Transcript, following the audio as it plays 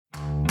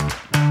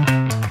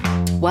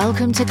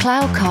Welcome to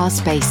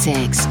Cloudcast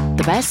Basics,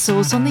 the best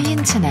source on the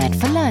internet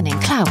for learning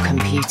cloud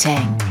computing.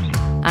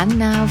 And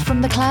now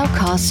from the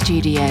Cloudcast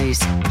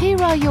studios,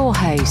 here are your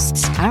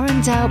hosts,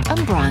 Aaron Delp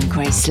and Brian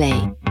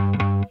Gracely.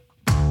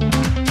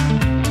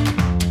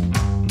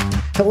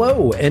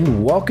 Hello,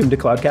 and welcome to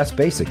Cloudcast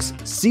Basics,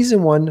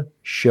 Season 1,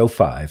 Show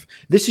 5.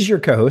 This is your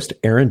co-host,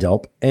 Aaron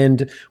Delp,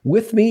 and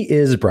with me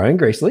is Brian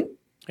Gracely.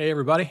 Hey,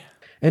 everybody.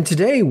 And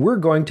today we're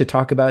going to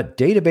talk about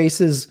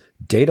databases,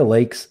 data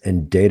lakes,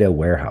 and data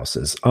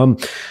warehouses. And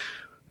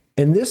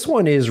this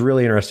one is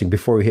really interesting.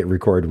 Before we hit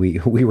record, we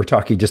were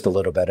talking just a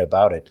little bit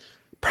about it.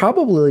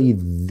 Probably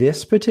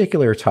this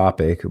particular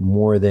topic,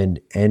 more than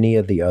any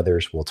of the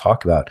others we'll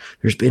talk about,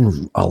 there's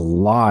been a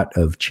lot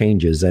of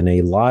changes and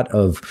a lot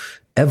of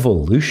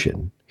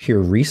evolution here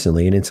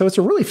recently. And so it's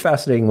a really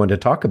fascinating one to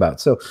talk about.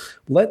 So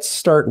let's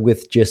start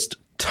with just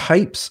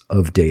types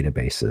of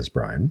databases,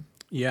 Brian.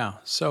 Yeah.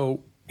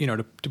 So,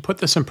 to put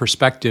this in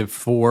perspective,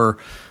 for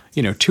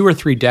 2 or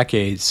 3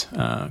 decades,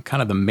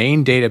 kind of the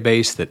main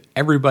database that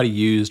everybody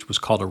used was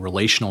called a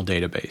relational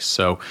database.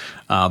 So,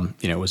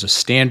 it was a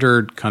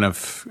standard kind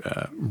of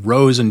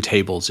rows and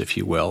tables, if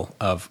you will,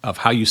 of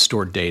how you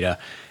stored data,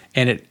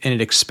 and it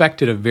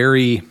expected a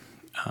very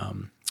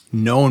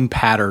known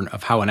pattern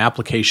of how an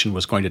application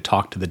was going to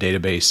talk to the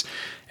database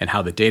and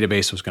how the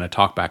database was going to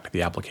talk back to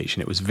the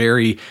application. It was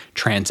very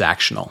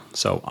transactional.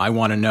 So I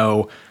want to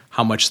know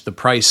how much the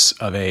price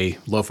of a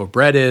loaf of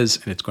bread is,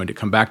 and it's going to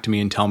come back to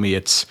me and tell me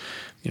it's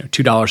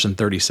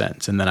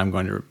 $2.30. And then I'm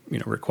going to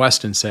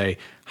request and say,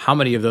 how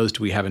many of those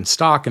do we have in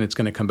stock? And it's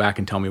going to come back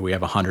and tell me we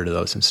have 100 of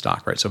those in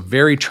stock, right? So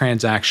very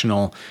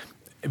transactional,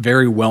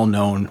 very well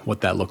known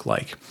what that looked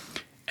like.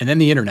 And then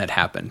the internet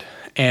happened.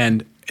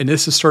 And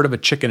this is sort of a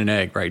chicken and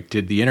egg, right?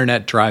 Did the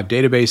internet drive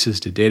databases?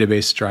 Did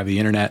databases drive the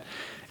internet?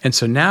 And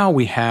so now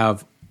we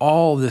have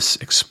all this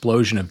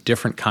explosion of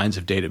different kinds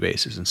of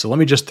databases. And so let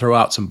me just throw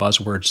out some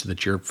buzzwords so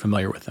that you're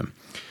familiar with them.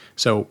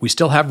 So we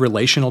still have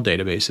relational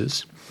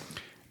databases.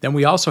 Then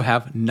we also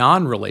have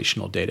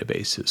non-relational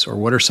databases, or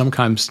what are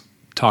sometimes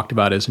talked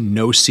about as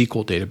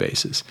NoSQL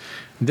databases.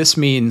 This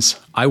means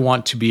I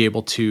want to be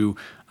able to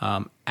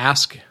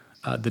ask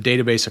the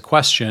database a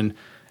question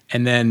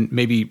and then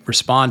maybe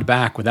respond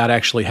back without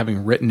actually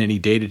having written any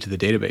data to the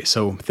database.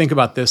 So think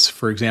about this,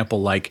 for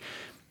example, like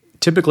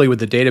typically with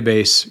the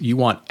database, you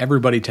want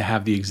everybody to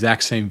have the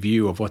exact same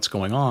view of what's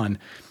going on.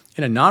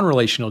 In a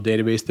non-relational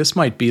database, this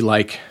might be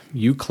like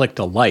you clicked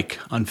a like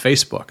on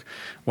Facebook.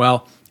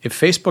 Well, if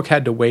Facebook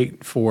had to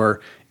wait for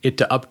it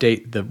to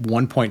update the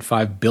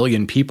 1.5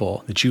 billion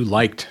people that you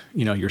liked,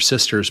 your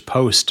sister's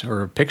post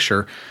or a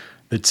picture,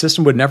 the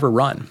system would never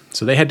run.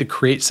 So they had to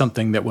create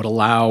something that would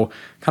allow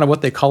kind of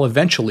what they call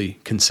eventually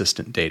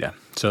consistent data.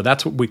 So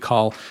that's what we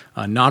call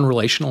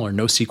non-relational or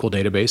NoSQL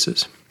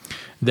databases.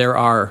 There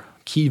are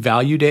key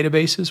value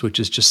databases, which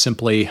is just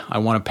simply I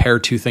want to pair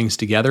 2 things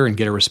together and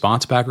get a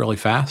response back really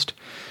fast.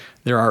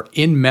 There are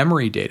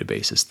in-memory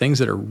databases, things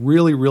that are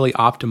really, really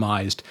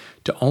optimized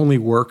to only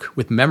work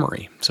with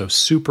memory. So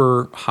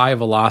super high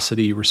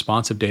velocity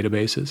responsive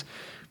databases.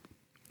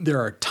 There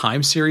are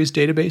time series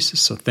databases,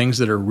 so things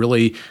that are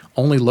really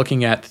only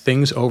looking at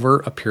things over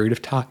a period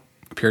of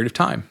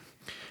time.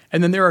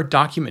 And then there are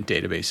document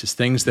databases,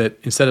 things that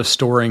instead of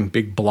storing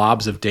big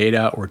blobs of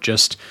data or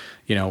just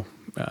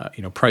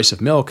price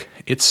of milk,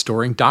 it's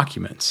storing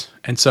documents.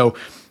 And so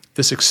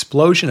this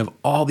explosion of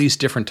all these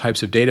different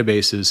types of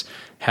databases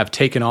have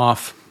taken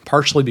off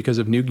partially because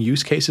of new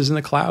use cases in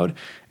the cloud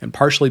and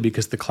partially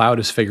because the cloud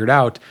has figured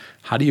out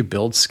how do you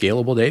build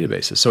scalable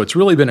databases. So it's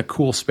really been a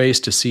cool space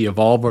to see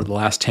evolve over the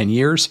last 10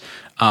 years.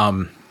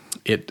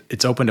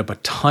 It's opened up a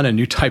ton of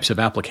new types of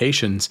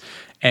applications,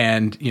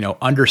 and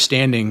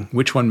understanding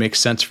which one makes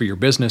sense for your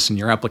business and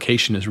your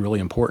application is really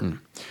important.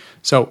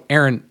 So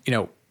Aaron,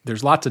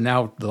 there's lots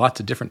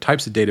of different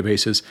types of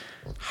databases.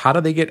 How do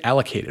they get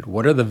allocated?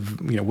 What are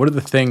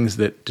the things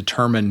that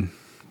determine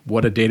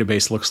what a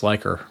database looks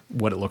like or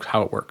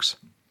how it works?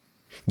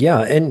 Yeah,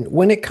 and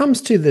when it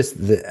comes to this,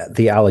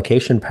 the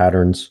allocation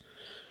patterns,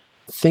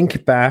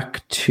 think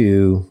back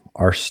to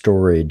our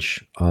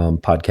storage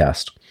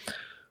podcast.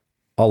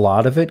 A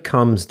lot of it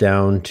comes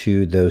down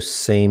to those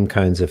same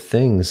kinds of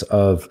things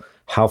of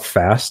how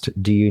fast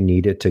do you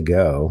need it to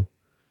go?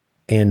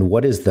 And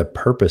what is the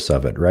purpose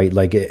of it, right?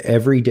 Like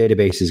every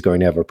database is going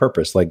to have a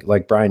purpose.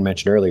 Like Brian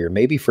mentioned earlier,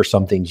 maybe for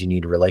some things you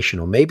need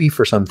relational, maybe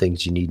for some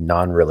things you need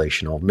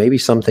non-relational, maybe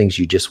some things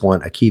you just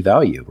want a key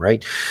value,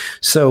 right?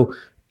 So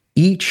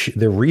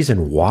the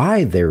reason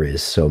why there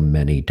is so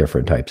many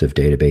different types of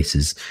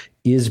databases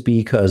is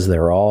because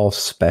they're all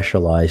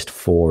specialized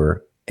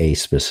for a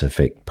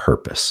specific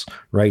purpose,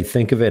 right?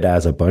 Think of it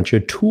as a bunch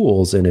of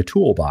tools in a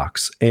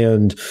toolbox,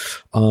 and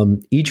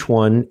each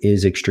one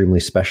is extremely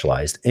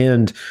specialized.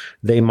 And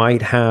they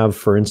might have,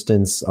 for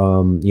instance,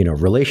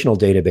 relational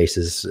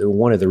databases.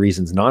 One of the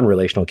reasons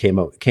non-relational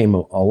came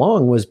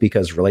along was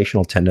because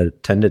relational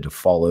tended to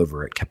fall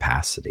over at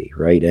capacity,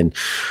 right?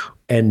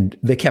 and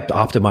they kept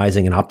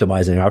optimizing and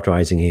optimizing and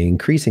optimizing and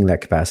increasing that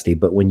capacity.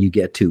 But when you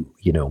get to,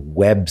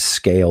 web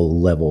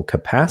scale level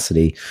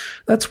capacity,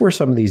 that's where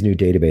some of these new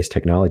database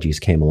technologies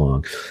came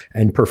along.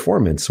 And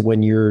performance,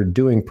 when you're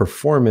doing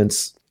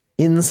performance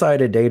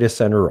inside a data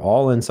center,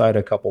 all inside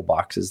a couple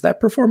boxes, that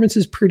performance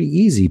is pretty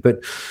easy.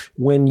 But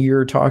when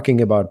you're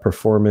talking about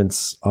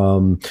performance,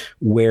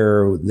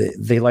 where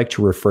they like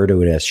to refer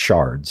to it as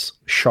shards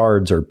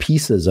or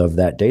pieces of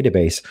that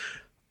database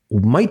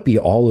might be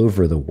all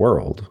over the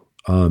world,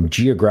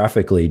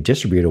 geographically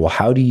distributed. Well,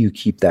 how do you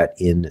keep that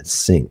in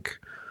sync?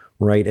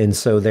 Right. And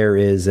so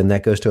and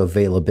that goes to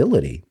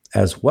availability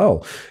as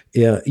well.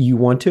 You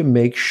want to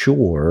make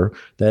sure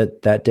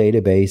that that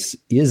database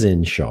is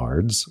in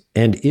shards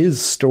and is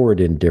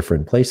stored in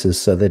different places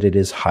so that it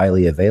is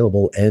highly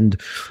available and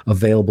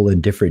available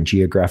in different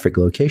geographic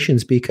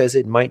locations, because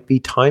it might be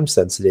time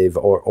sensitive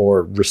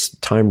or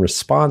time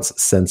response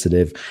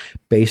sensitive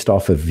based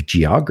off of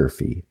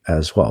geography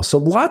as well. So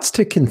lots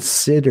to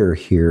consider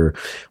here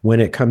when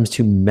it comes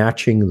to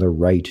matching the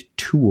right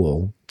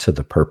tool to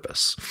the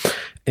purpose.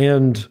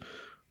 And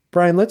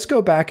Brian, let's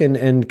go back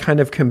and kind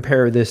of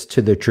compare this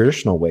to the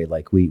traditional way,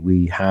 like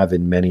we have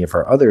in many of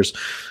our others.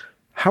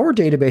 How are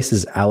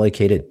databases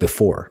allocated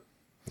before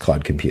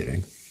cloud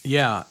computing?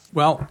 Yeah,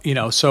 well,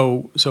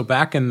 so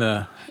back in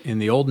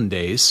the olden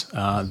days,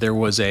 there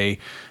was a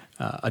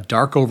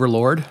dark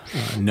overlord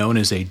known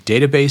as a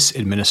database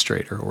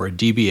administrator, or a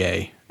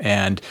DBA.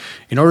 And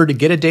in order to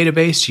get a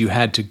database, you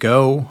had to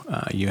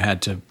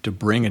to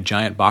bring a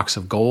giant box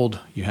of gold.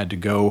 You had to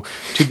go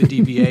to the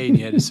DBA and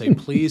you had to say,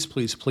 please,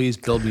 please, please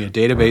build me a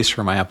database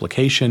for my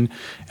application,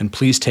 and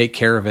please take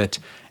care of it.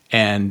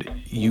 And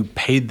you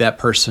paid that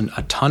person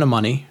a ton of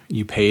money.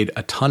 You paid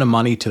a ton of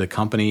money to the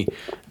company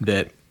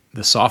that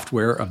the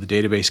software of the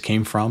database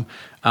came from.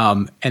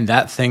 And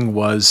that thing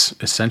was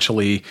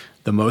essentially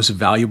the most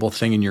valuable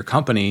thing in your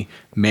company,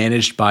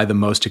 managed by the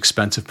most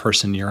expensive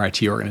person in your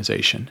IT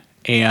organization.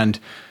 And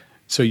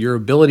so your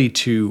ability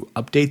to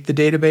update the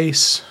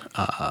database,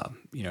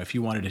 if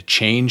you wanted to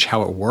change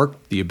how it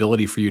worked, the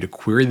ability for you to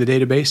query the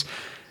database,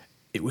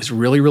 it was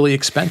really, really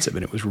expensive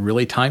and it was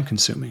really time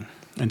consuming.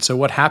 And so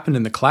what happened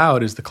in the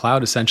cloud is the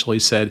cloud essentially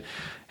said,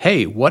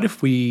 hey, what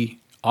if we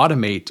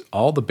automate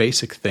all the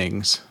basic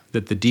things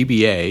that the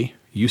DBA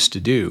used to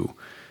do?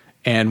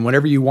 And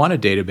whenever you want a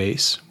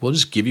database, we'll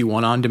just give you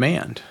one on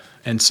demand.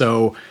 And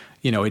so,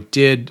 it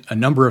did a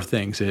number of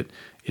things. It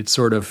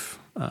sort of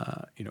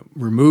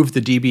removed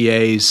the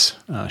DBA's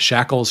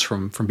shackles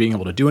from being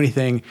able to do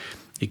anything.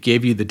 It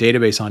gave you the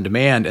database on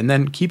demand. And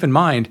then keep in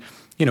mind,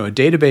 a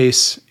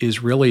database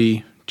is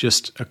really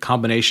just a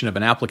combination of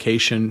an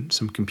application,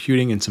 some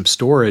computing, and some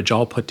storage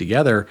all put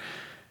together.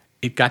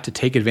 It got to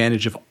take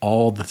advantage of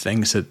all the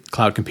things that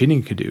cloud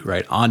computing could do,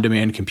 right?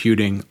 On-demand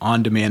computing,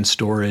 on-demand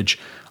storage,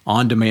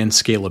 on-demand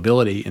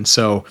scalability. And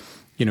so,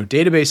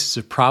 databases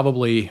have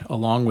probably,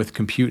 along with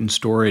compute and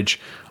storage,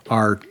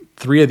 are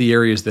three of the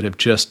areas that have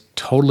just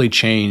totally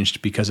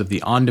changed because of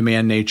the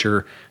on-demand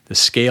nature, the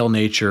scale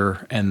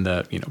nature, and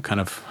the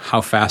kind of how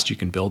fast you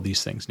can build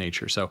these things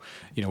nature. So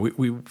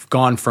we've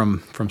gone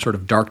from sort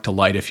of dark to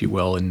light, if you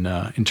will,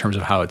 in terms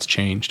of how it's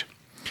changed.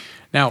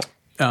 Now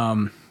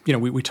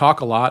we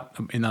talk a lot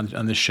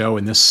on this show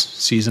in this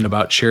season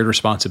about shared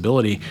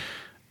responsibility.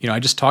 I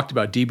just talked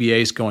about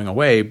DBAs going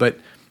away, but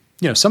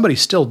somebody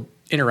still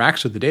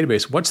interacts with the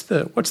database. What's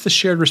the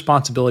shared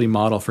responsibility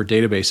model for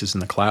databases in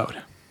the cloud?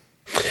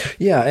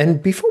 Yeah,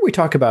 and before we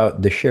talk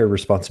about the shared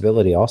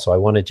responsibility, also I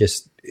want to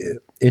just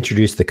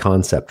introduce the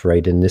concept,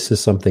 right? And this is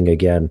something,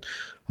 again,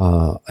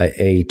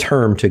 a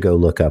term to go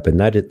look up, and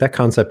that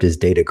concept is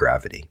data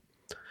gravity.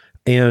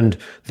 And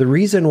the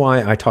reason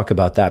why I talk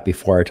about that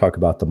before I talk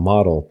about the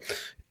model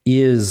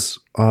is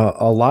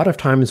a lot of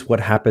times what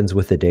happens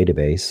with a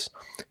database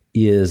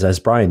is, as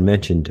Brian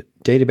mentioned,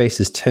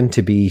 databases tend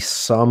to be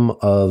some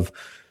of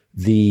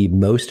the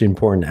most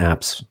important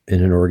apps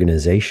in an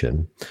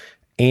organization.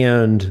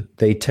 And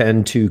they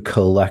tend to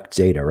collect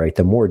data, right?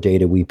 The more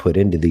data we put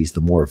into these,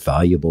 the more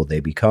valuable they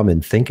become.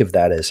 And think of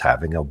that as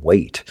having a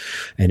weight,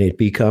 and it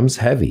becomes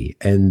heavy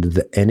and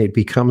it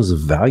becomes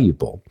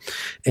valuable.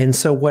 And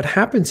so what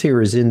happens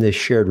here is, in this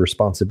shared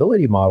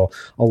responsibility model,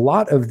 a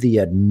lot of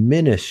the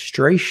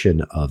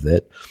administration of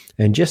it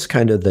and just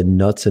kind of the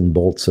nuts and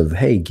bolts of,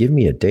 hey, give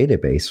me a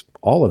database,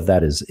 all of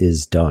that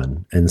is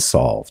done and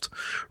solved,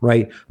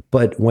 right?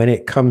 But when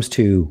it comes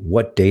to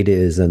what data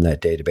is in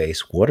that database,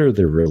 what are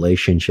the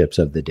relationships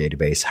of the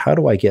database? How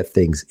do I get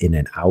things in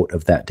and out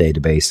of that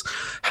database?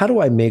 How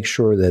do I make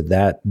sure that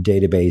that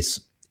database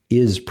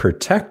is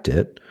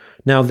protected?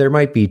 Now, there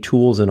might be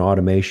tools and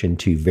automation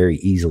to very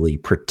easily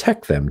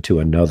protect them to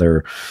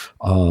another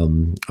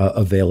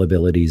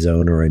availability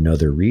zone or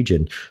another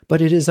region,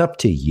 but it is up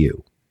to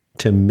you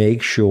to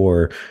make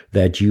sure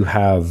that you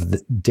have the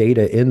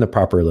data in the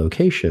proper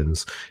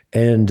locations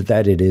and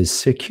that it is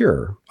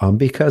secure.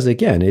 Because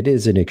again, it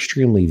is an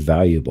extremely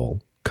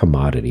valuable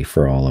commodity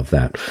for all of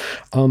that.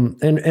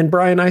 And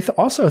Brian, I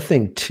also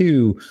think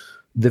too,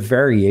 the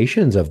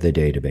variations of the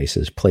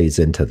databases plays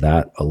into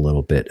that a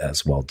little bit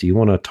as well. Do you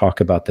want to talk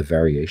about the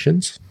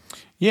variations?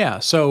 Yeah.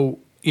 So,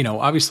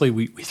 obviously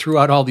we threw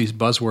out all these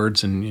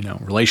buzzwords and,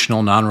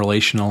 relational,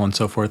 non-relational, and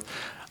so forth.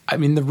 I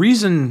mean, the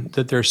reason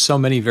that there's so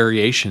many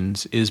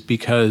variations is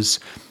because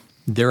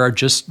there are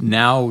just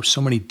now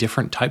so many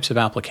different types of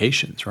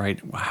applications, right?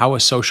 How a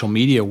social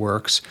media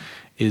works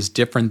is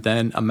different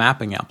than a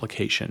mapping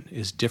application,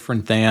 is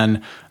different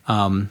than,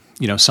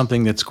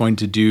 something that's going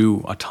to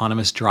do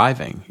autonomous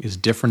driving, is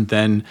different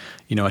than,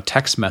 a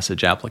text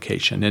message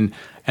application.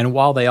 And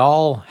while they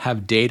all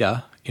have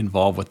data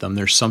involved with them,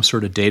 there's some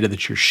sort of data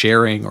that you're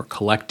sharing or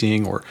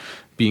collecting or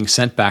being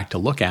sent back to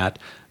look at.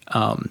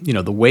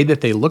 The way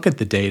that they look at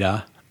the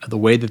data, the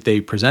way that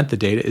they present the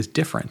data is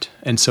different.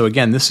 And so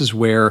again, this is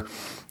where,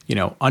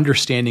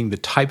 understanding the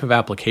type of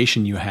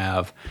application you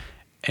have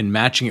and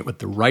matching it with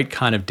the right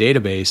kind of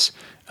database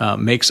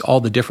makes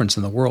all the difference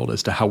in the world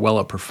as to how well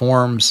it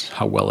performs,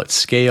 how well it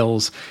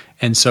scales.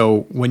 And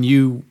so when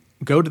you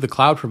go to the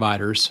cloud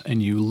providers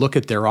and you look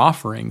at their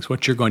offerings,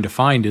 what you're going to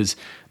find is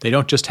they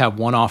don't just have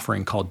one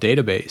offering called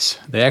database.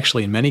 They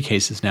actually, in many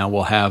cases now,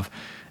 will have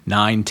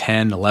 9,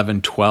 10,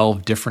 11,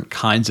 12 different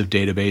kinds of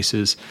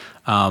databases.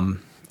 And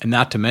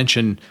not to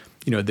mention,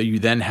 that you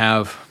then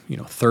have,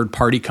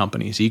 third-party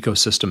companies,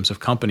 ecosystems of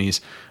companies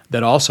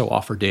that also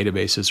offer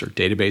databases or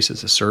database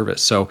as a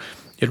service. So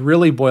it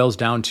really boils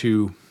down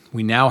to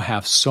we now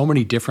have so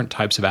many different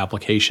types of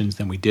applications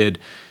than we did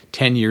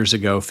 10 years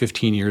ago,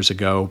 15 years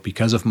ago,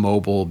 because of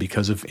mobile,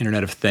 because of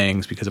Internet of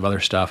Things, because of other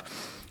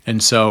stuff.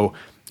 And so,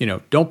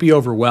 don't be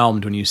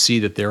overwhelmed when you see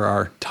that there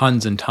are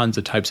tons and tons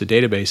of types of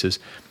databases.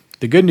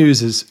 The good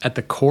news is at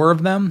the core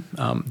of them,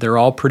 they're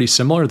all pretty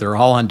similar. They're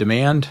all on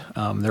demand.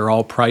 They're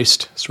all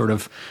priced sort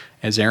of,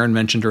 as Aaron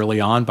mentioned early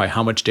on, by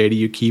how much data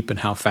you keep and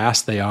how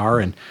fast they are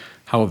and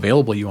how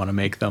available you want to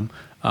make them.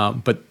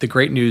 But the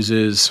great news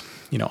is,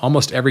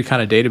 almost every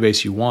kind of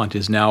database you want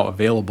is now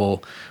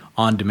available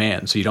on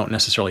demand. So you don't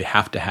necessarily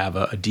have to have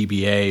a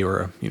DBA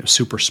or a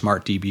super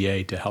smart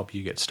DBA to help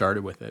you get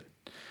started with it.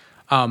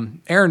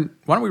 Aaron,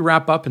 why don't we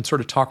wrap up and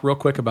sort of talk real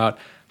quick about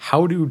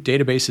how do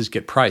databases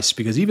get priced?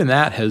 Because even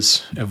that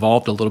has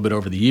evolved a little bit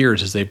over the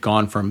years as they've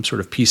gone from sort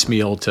of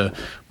piecemeal to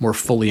more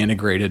fully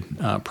integrated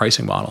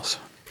pricing models.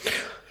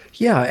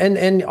 Yeah,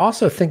 and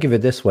also think of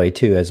it this way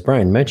too, as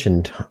Brian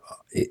mentioned,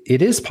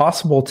 it is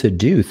possible to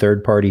do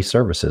third-party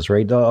services,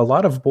 right? A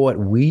lot of what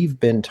we've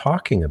been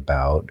talking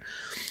about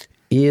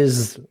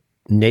is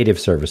native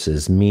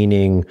services,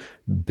 meaning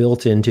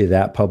built into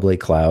that public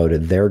cloud,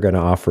 they're going to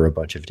offer a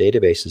bunch of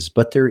databases.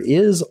 But there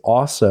is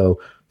also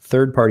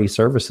third-party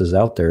services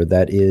out there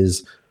that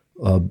is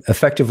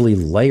effectively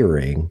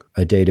layering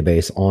a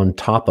database on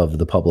top of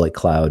the public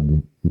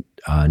cloud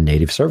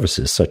native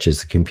services, such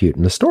as the compute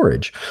and the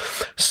storage.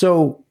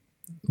 So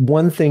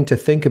one thing to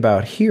think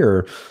about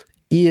here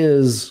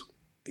is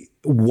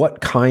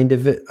what kind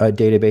of a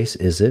database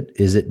is it?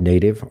 Is it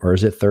native or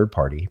is it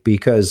third-party?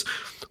 Because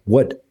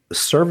what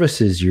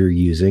services you're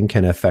using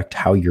can affect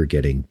how you're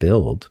getting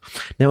billed.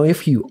 Now,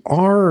 if you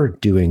are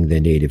doing the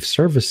native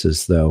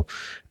services, though,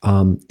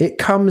 it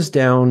comes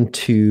down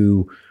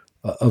to,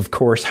 of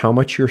course, how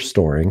much you're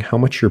storing, how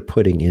much you're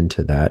putting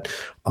into that,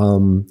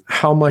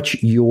 how much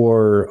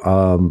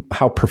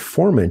how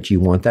performant you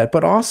want that,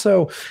 but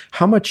also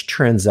how much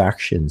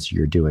transactions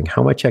you're doing,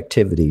 how much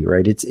activity,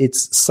 right?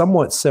 It's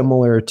somewhat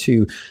similar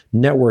to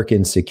network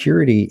and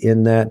security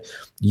in that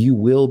you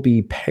will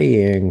be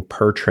paying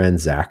per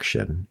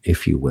transaction,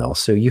 if you will.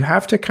 So you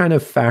have to kind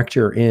of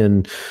factor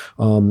in,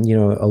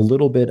 a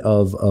little bit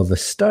of a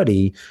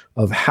study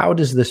of how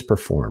does this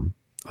perform?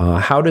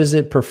 How does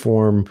it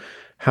perform?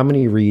 How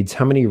many reads,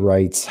 how many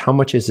writes, how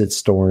much is it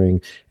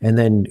storing? And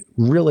then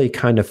really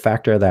kind of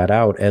factor that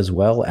out, as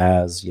well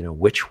as,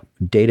 which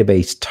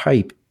database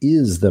type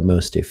is the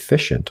most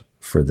efficient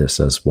for this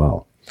as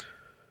well.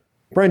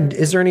 Brian,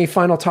 is there any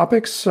final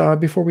topics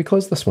before we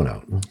close this one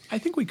out? I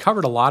think we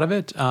covered a lot of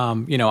it.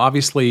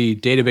 Obviously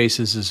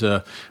databases is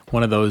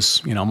one of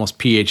those, almost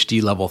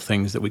PhD level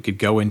things that we could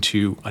go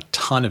into a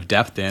ton of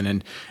depth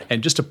in.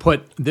 And just to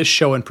put this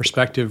show in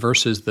perspective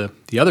versus the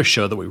other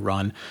show that we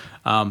run,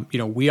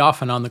 we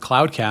often on the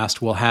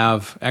Cloudcast will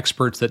have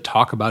experts that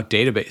talk about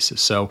databases.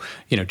 So,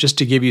 just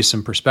to give you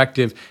some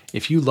perspective,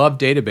 if you love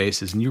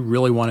databases and you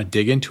really want to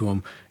dig into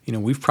them,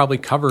 we've probably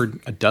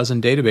covered a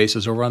dozen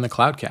databases over on the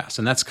Cloudcast.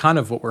 And that's kind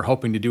of what we're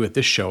hoping to do with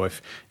this show.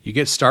 If you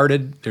get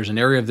started, there's an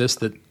area of this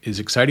that is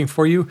exciting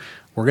for you,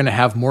 we're going to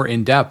have more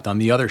in-depth on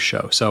the other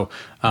show. So,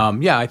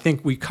 I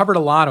think we covered a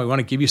lot. We want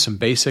to give you some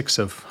basics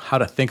of how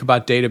to think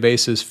about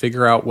databases,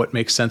 figure out what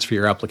makes sense for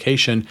your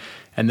application.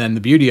 And then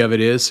the beauty of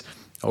it is,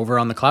 over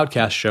on the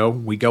Cloudcast show,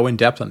 we go in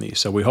depth on these.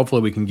 So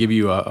hopefully we can give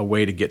you a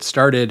way to get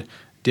started,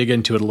 dig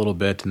into it a little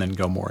bit, and then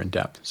go more in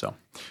depth. So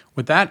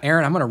with that,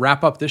 Aaron, I'm going to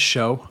wrap up this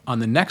show. On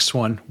the next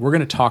one, we're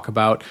going to talk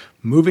about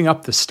moving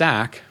up the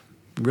stack,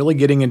 really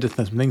getting into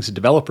some things that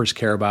developers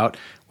care about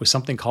with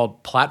something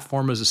called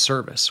Platform as a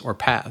Service, or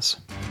PaaS.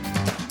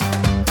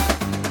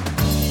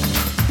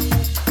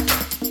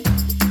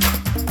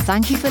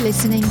 Thank you for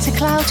listening to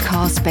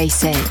Cloudcast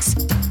Basics.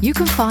 You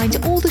can find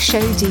all the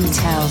show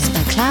details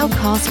at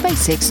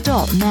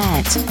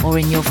cloudcastbasics.net or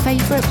in your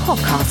favourite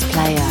podcast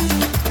player.